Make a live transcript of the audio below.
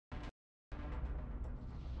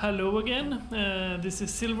Hello again, this is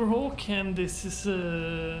Silverhawk and this is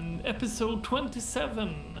episode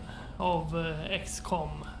 27 of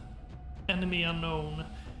XCOM, Enemy Unknown.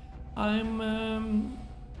 I'm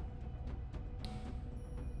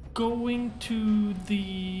going to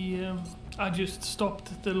the... I just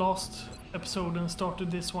stopped the last episode and started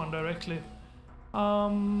this one directly. I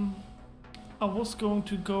was going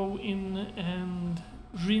to go in and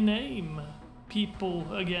rename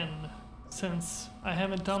people again, since I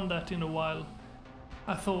haven't done that in a while.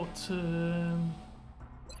 I thought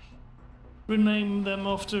rename them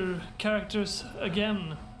after characters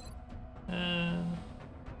again.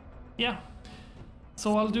 Yeah,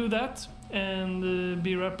 so I'll do that and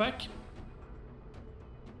be right back.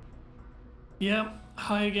 Yeah,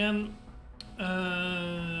 hi again.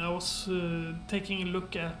 I was taking a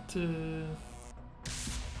look at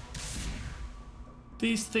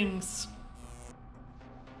these things.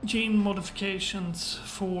 Gene modifications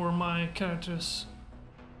for my characters.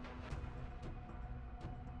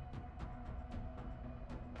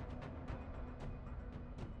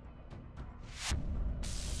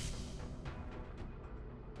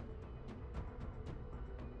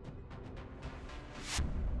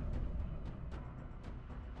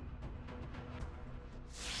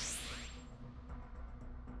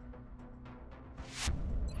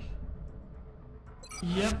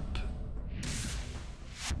 Yep.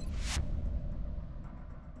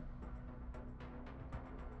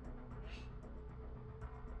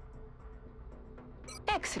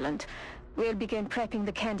 Excellent. We'll begin prepping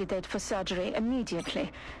the candidate for surgery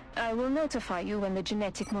immediately. I will notify you when the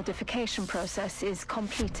genetic modification process is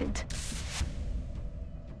completed.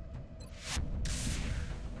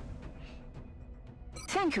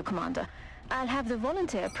 Thank you, Commander. I'll have the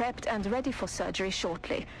volunteer prepped and ready for surgery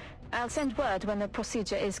shortly. I'll send word when the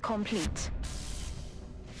procedure is complete.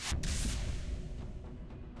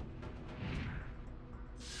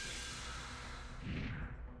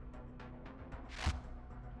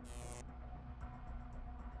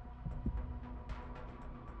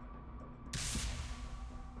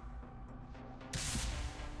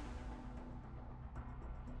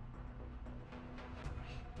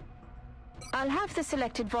 I'll have the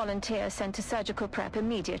selected volunteer sent to surgical prep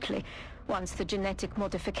immediately. Once the genetic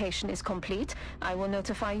modification is complete, I will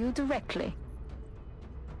notify you directly.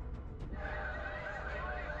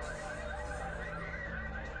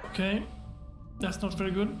 Okay, that's not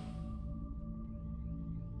very good.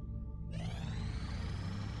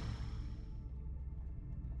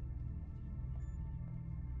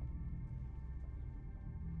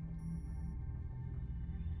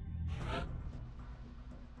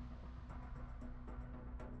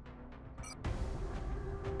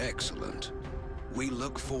 Excellent. We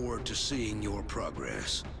look forward to seeing your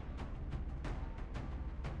progress.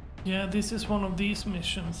 Yeah, this is one of these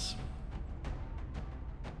missions.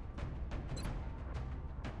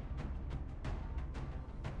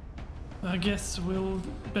 I guess we'll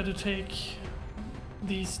better take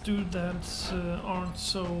these dudes that aren't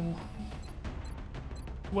so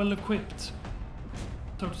well equipped,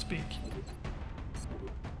 so to speak.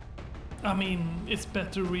 I mean, it's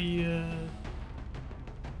better we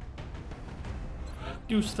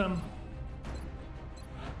use them.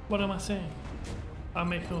 What am I saying? I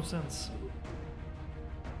make no sense.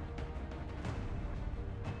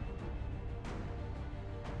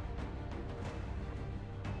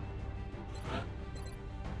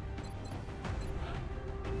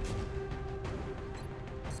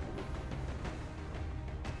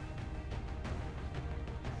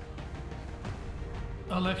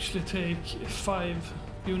 I'll actually take 5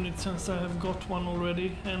 units since I have got one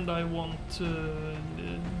already, and I want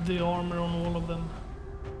the armor on all of them.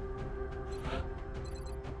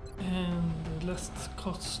 And let's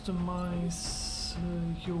customize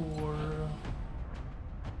your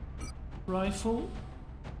rifle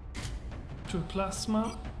to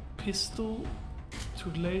plasma, pistol to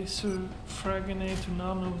laser, frag grenade to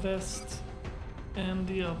nano vest, and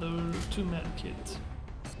the other to medkit.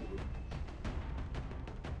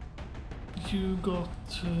 You got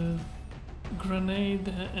grenade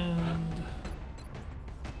and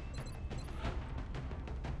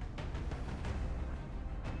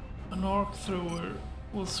an arc thrower.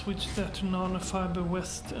 We'll switch that to nanofiber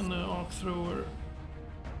vest and an arc thrower.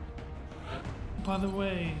 By the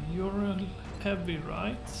way, you're a heavy,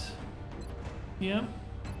 right? Yeah.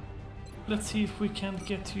 Let's see if we can't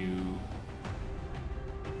get you.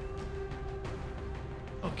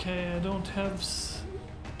 Okay, I don't have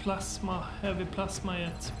heavy plasma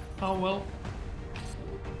yet. Oh well.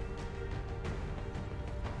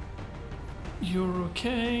 You're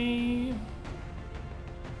okay.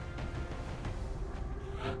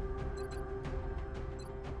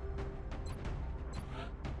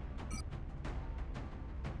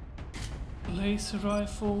 Laser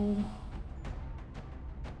rifle,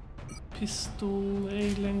 pistol,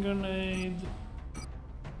 alien grenade.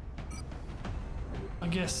 I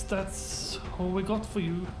guess that's all we got for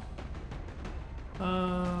you.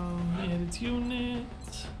 Edit unit,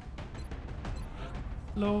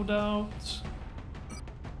 loadout.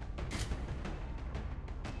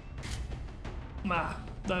 Nah,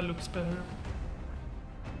 that looks better.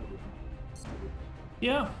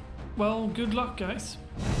 Yeah, well, good luck, guys.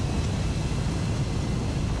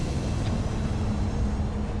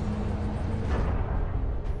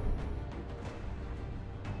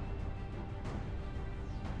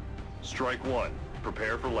 Strike one.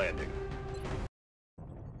 Prepare for landing.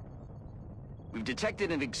 We've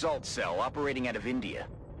detected an Exalt cell operating out of India.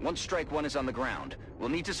 Once Strike One is on the ground, we'll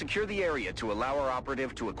need to secure the area to allow our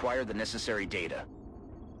operative to acquire the necessary data.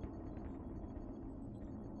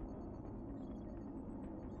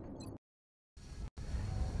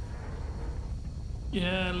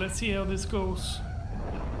 Yeah, let's see how this goes.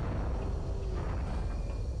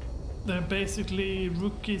 They're basically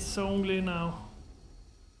rookies only now.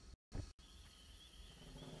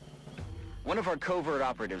 One of our covert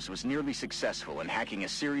operatives was nearly successful in hacking a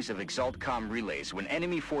series of ExaltCom relays when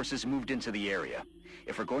enemy forces moved into the area.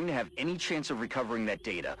 If we're going to have any chance of recovering that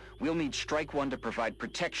data, we'll need Strike One to provide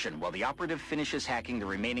protection while the operative finishes hacking the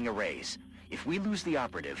remaining arrays. If we lose the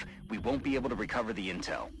operative, we won't be able to recover the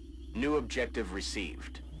intel. New objective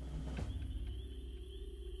received.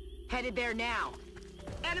 Headed there now.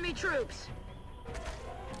 Enemy troops!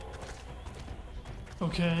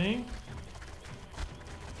 Okay.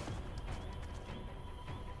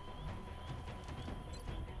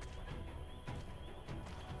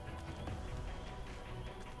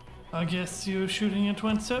 I guess you're shooting at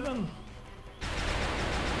 27.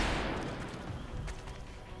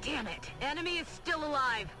 Damn it! Enemy is still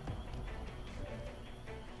alive!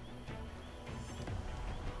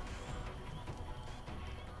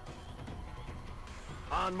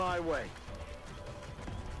 On my way.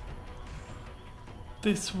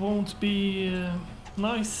 This won't be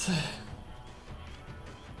nice.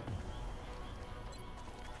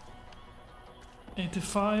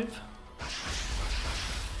 $85.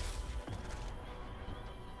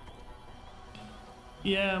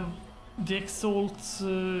 Yeah, the Exalts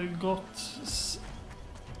got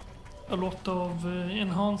a lot of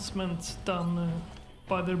enhancements done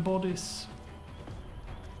by their bodies.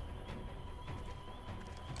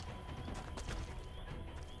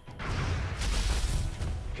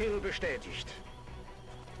 Kill bestätigt.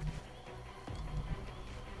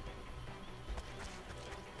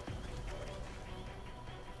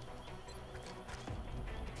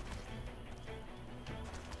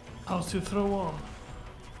 How's your throw on?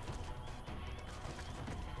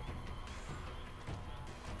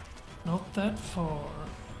 Not that far.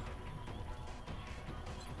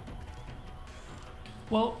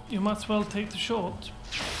 Well, you might as well take the shot.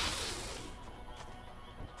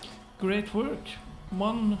 Great work.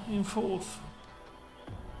 1 in 4th.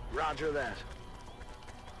 Roger that.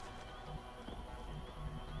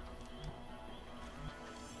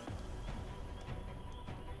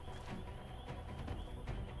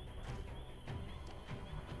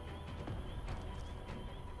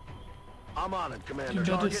 I'm on it, Commander. You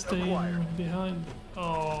better Target stay acquired. behind.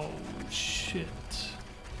 Oh shit.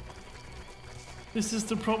 This is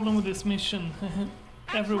the problem with this mission. X-ray on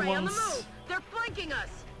the Everyone's move! They're flanking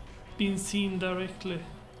us! been seen directly.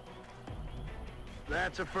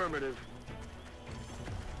 That's affirmative.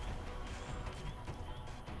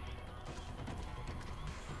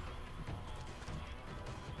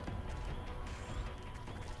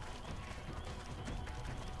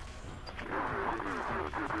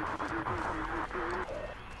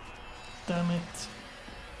 Damn it.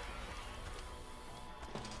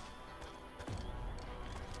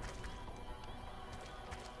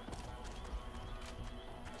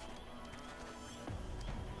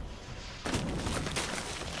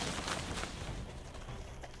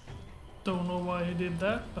 Don't know why he did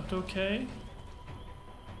that, but okay.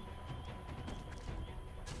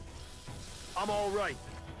 I'm all right.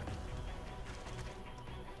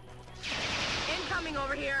 Incoming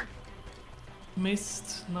over here!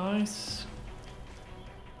 Missed, nice.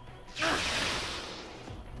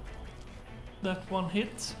 That one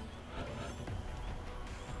hit.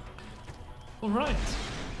 Alright.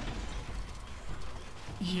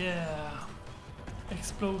 Yeah.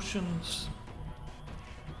 Explosions.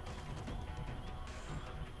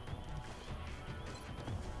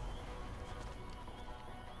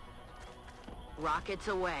 Rockets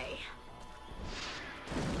away.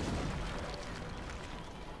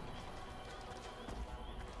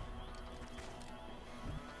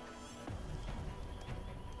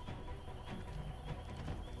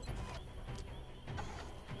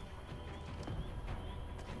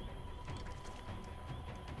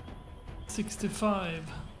 65.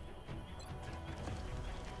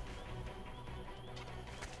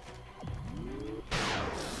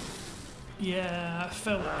 Yeah, I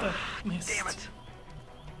felt that missed. Damn it!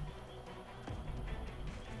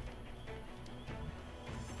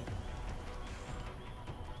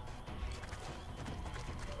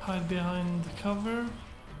 Hide behind the cover.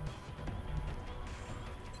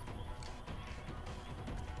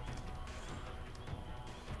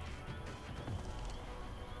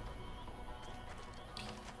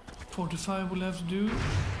 .45 will have to do.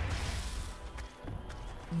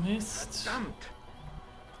 Missed. Verdammt!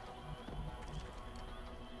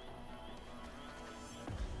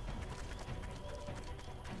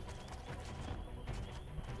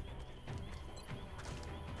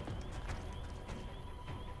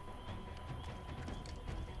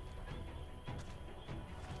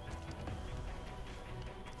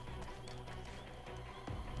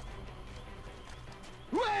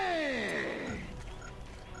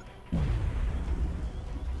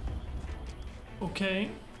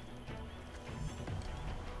 Okay.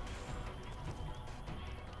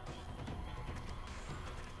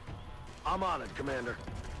 I'm on it, Commander.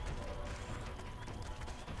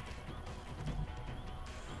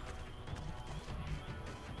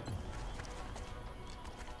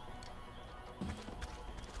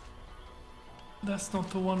 That's not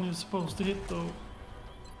the one you're supposed to hit though.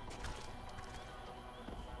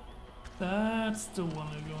 That's the one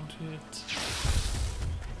you're going to hit.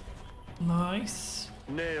 Nice.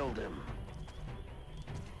 Nailed him.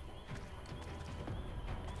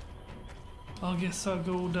 I guess I'll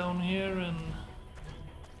go down here and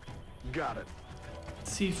Got it.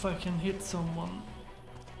 see if I can hit someone.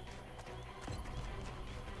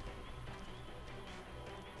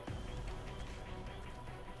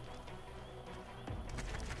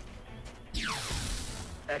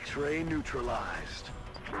 X-ray neutralized.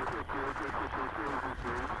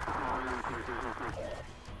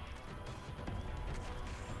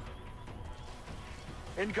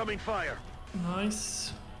 Incoming fire.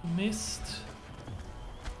 Nice. Missed.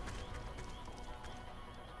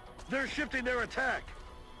 They're shifting their attack.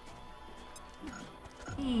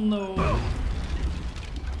 No.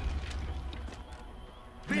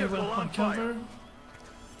 They Vehicle went my on cover. fire.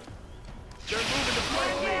 They're moving to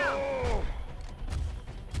follow me. Oh.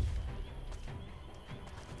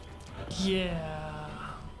 Yeah.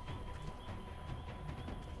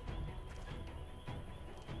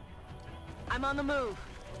 I'm on the move.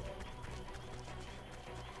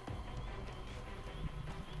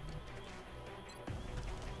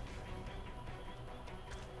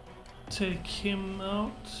 Take him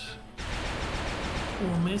out.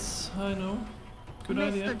 Or miss, I know. Good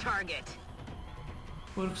Miss idea. the target.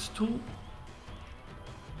 Works too.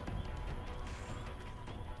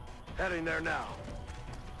 Heading there now.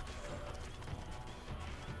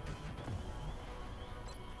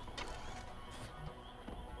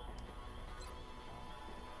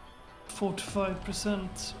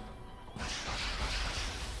 .45%.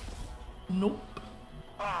 Nope.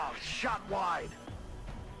 Ah, shot wide.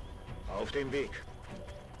 Auf dem Weg.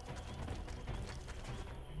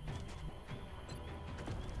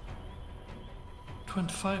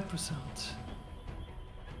 .25%.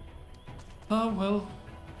 Ah well.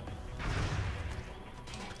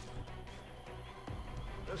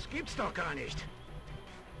 Das gibt's doch gar nicht.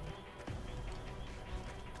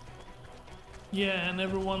 Yeah, and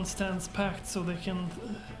everyone stands packed so they can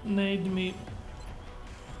nade me.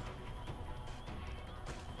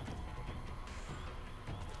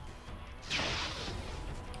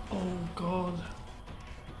 Oh god.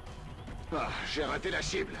 Ah, j'ai raté la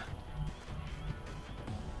cible.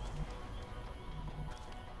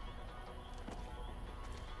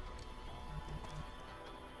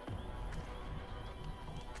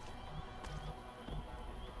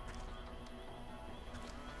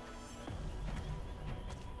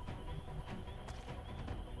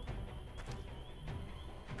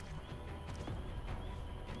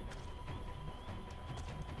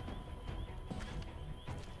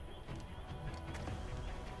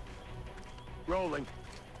 Rolling.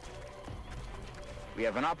 We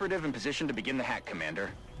have an operative in position to begin the hack, Commander.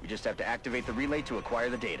 We just have to activate the relay to acquire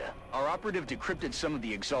the data. Our operative decrypted some of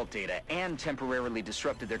the Exalt data and temporarily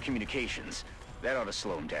disrupted their communications. That ought to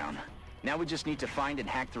slow them down. Now we just need to find and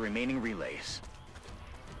hack the remaining relays.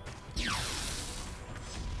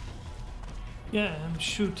 Yeah, and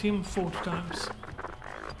shoot him 4 times.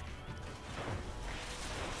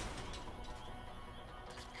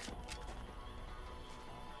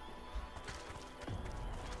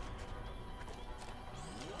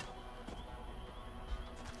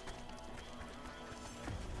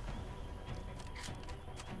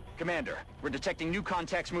 Commander, we're detecting new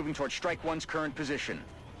contacts moving toward Strike One's current position.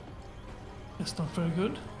 That's not very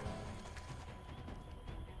good.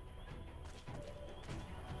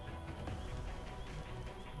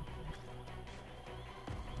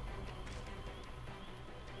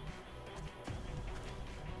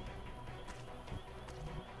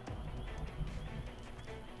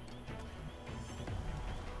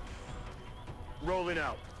 Rolling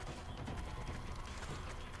out.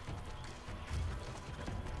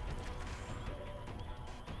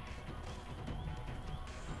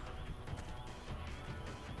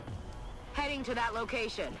 Heading to that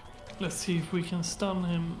location. Let's see if we can stun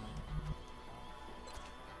him.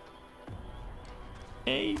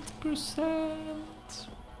 8%.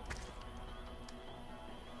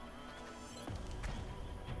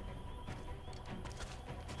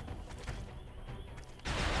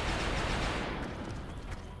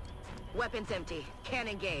 Weapons empty. Can't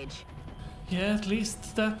engage. Yeah, at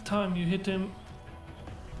least that time you hit him.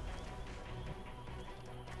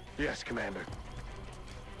 Yes, Commander.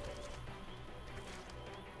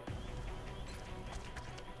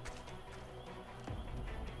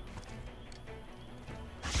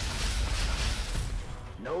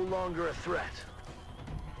 No longer a threat.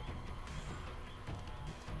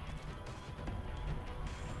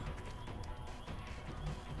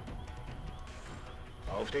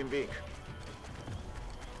 Auf dem Weg.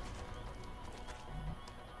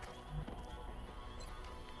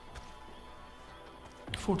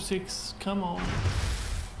 .46, come on.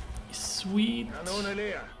 Sweet. Kanone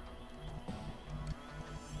leer.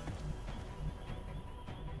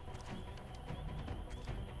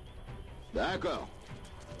 D'accord.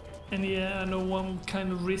 And yeah, I know I'm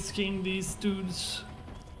kind of risking these dudes.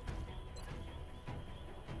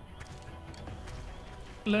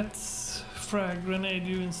 Let's frag grenade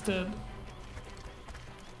you instead.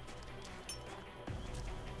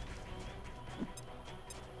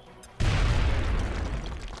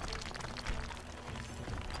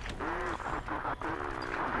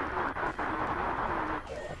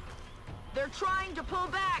 They're trying to pull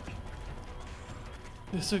back.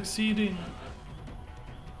 They're succeeding.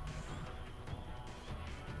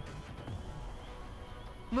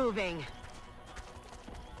 Moving.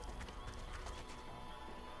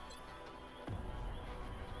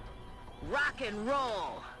 Rock and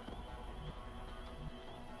roll.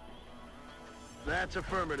 That's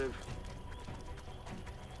affirmative.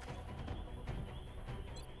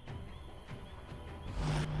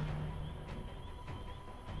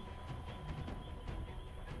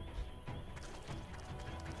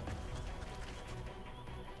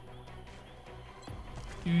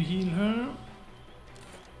 You heal her.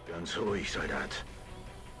 Ganz ruhig, Soldat.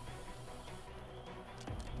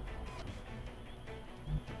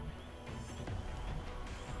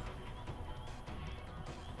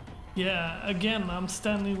 Yeah, again, I'm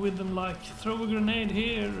standing with them like, throw a grenade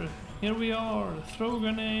here. Here we are. Throw a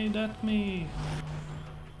grenade at me.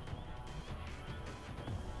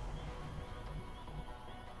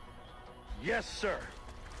 Yes, sir.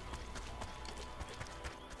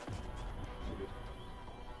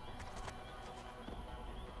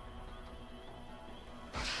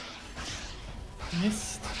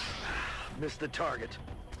 Missed. Missed the target.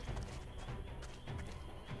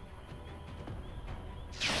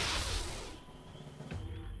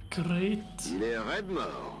 Great. Il est raide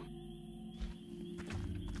mort.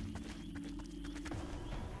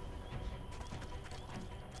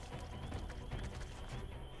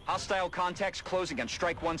 Hostile contacts closing on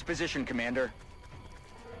Strike One's position, Commander.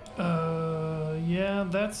 Yeah,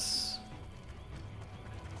 that's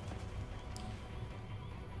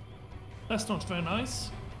not very nice.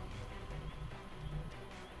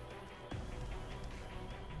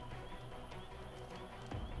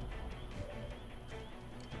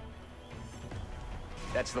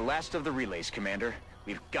 That's the last of the relays, Commander.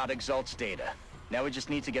 We've got Exalt's data. Now we just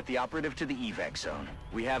need to get the operative to the evac zone.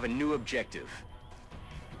 We have a new objective.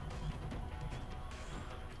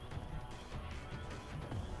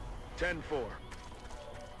 10-4.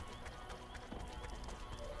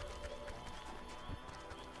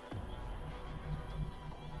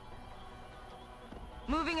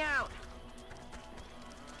 Moving out.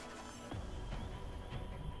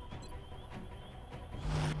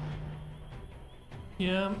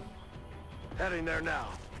 Yeah. Heading there now.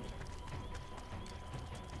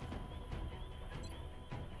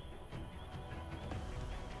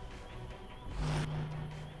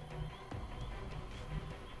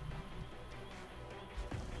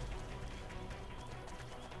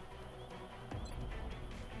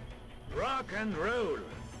 Rock and roll.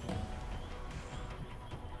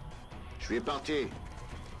 Je suis parti.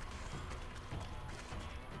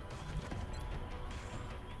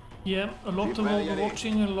 Yeah, a lot of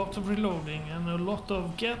overwatching, a lot of reloading, and a lot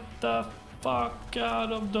of get the fuck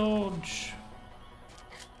out of dodge.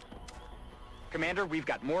 Commander, we've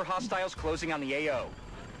got more hostiles closing on the AO.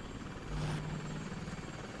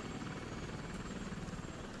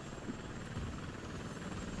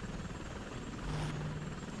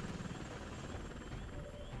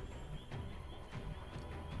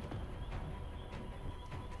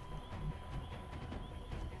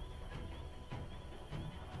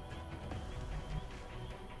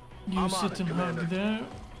 You sit and hug there.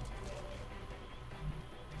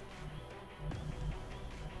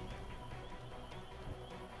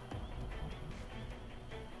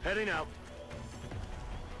 Heading out.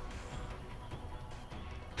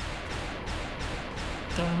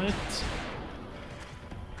 Damn it.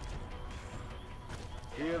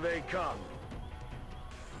 Here they come.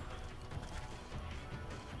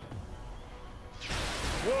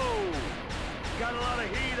 Whoa! Got a lot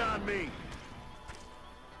of heat on me.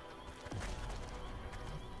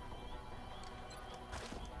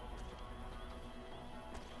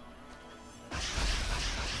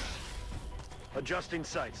 Adjusting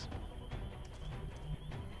sights.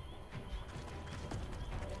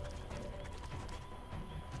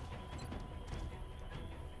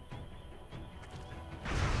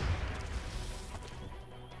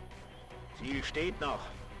 Ziel steht noch.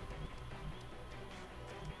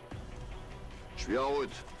 Schwer.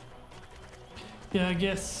 Yeah, I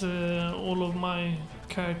guess all of my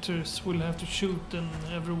characters will have to shoot and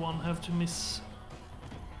everyone have to miss.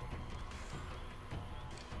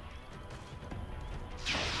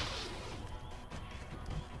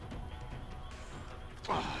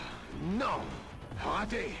 No!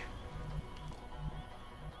 Hadi!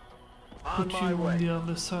 Put you on the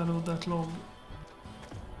other side of that log.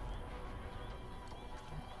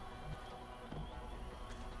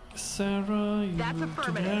 Sarah, you That's move to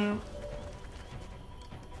affirmative. there.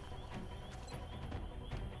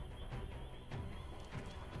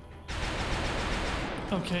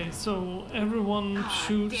 Okay, so everyone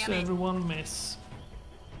shoots, damn it. everyone miss.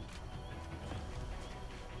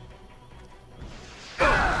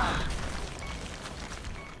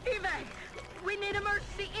 Evac! We need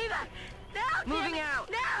emergency evac! Now! Moving damn it, out.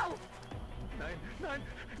 Now! Nein!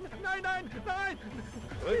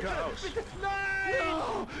 Rücke aus! Nein!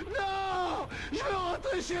 No! No! Je veux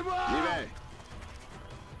rentrer chez moi! J'y vais!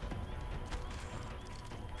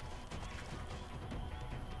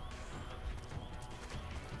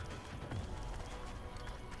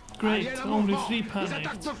 Great, Alien à only mouvement. 3 Ils attaquent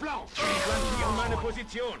panicked. de flanc! Quantifieren meine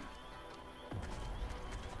Position!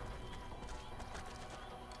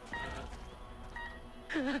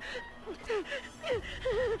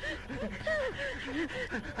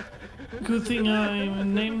 Good thing I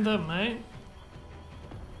named them, eh?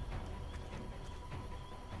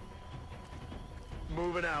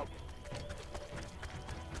 Moving out.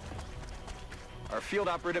 Our field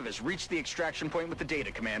operative has reached the extraction point with the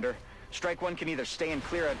data, Commander. Strike One can either stay and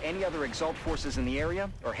clear out any other Exalt forces in the area,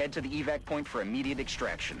 or head to the evac point for immediate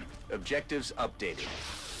extraction. Objectives updated.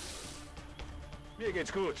 Mir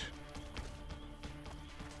geht's gut.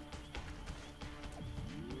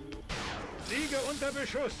 Siege unter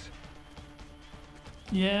Beschuss.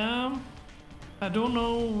 Yeah, I don't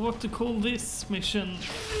know what to call this mission.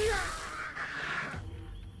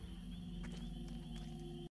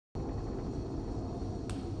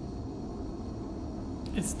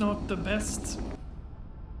 It's not the best.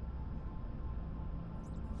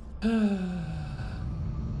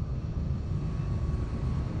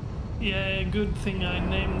 Yeah, good thing I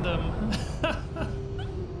named them.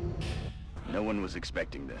 No one was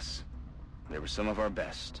expecting this. They were some of our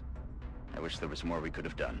best. I wish there was more we could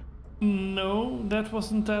have done. No, that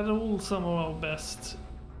wasn't at all some of our best.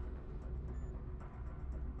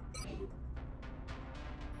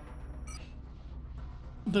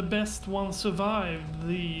 The best one survived,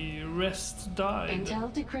 the rest died.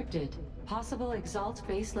 Intel decrypted. Possible Exalt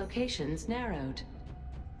base locations narrowed.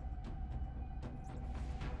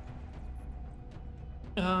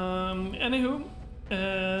 Anywho,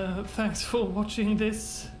 thanks for watching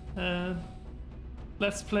this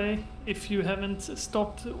Let's Play. If you haven't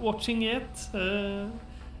stopped watching yet, yeah.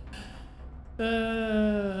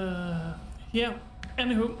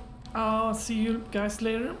 Anywho, I'll see you guys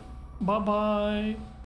later. Bye bye.